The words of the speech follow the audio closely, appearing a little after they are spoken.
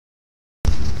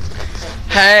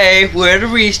Hey, we're the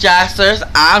Reachasters.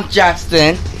 I'm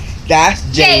Justin. That's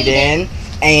Jaden.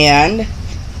 And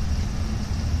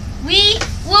I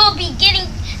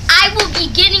will be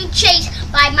getting chased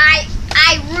by my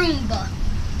Roomba.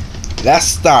 Let's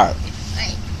start.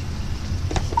 Right.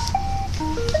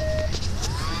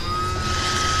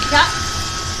 Yep.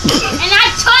 And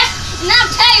I'll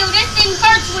tell you, this thing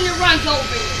hurts when it runs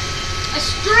over you.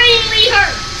 Extremely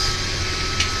hurts.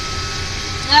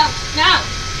 No.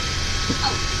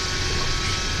 Oh.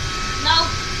 No.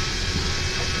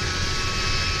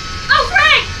 Oh,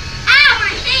 Frank! Ow,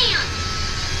 my hand!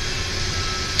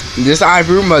 This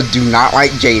Roomba do not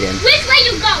like Jaden. Which way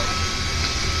you going?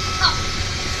 Oh.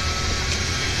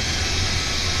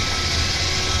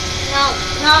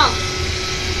 No.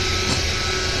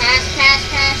 Pass.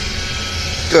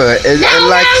 Good. No.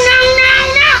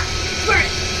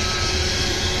 First.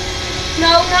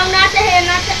 No, not the hand,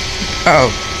 not the... Oh.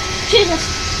 Jesus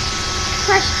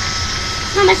Christ.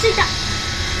 Mamacita.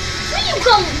 Where you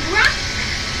going, bro?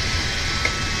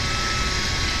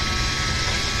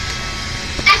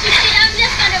 As you see, I'm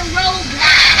just gonna roll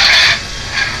back.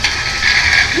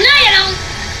 No, you don't.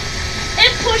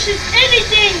 It pushes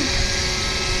anything.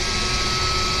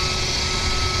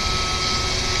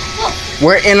 Oh.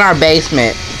 We're in our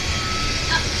basement.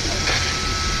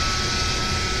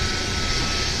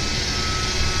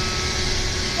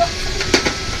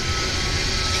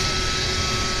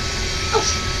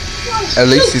 At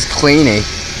least he's cleaning.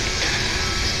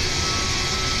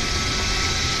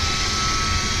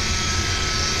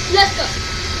 Let's go.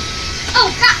 Oh,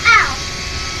 God, ow.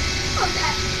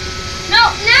 Okay. No,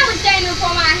 now it's aiming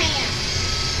for my hand.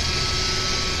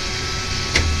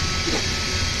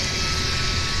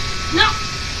 No.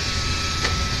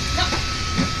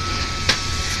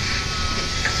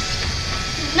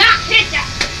 Do not hit that.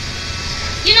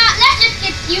 You know, let's just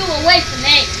get you away from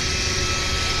me.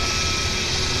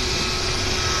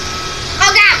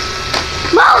 Oh, God.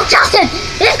 Move, Justin.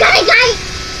 It's gonna die.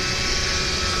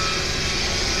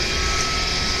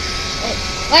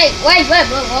 Wait.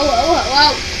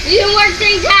 Whoa. You can work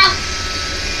things out.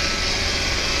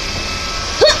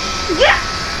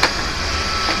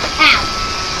 Ow.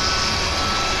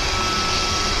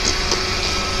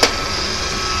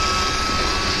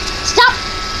 Stop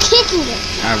kicking it.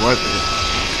 I wasn't.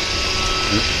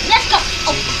 Let's go.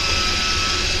 Oh.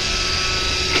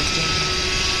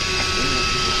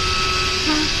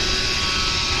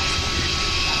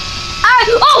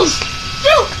 Oh,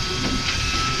 shoot.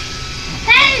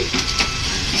 Hey!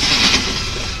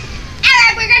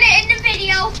 Alright, we're gonna end the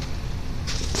video.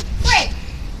 Wait.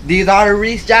 These are the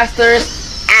Reachasters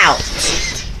out.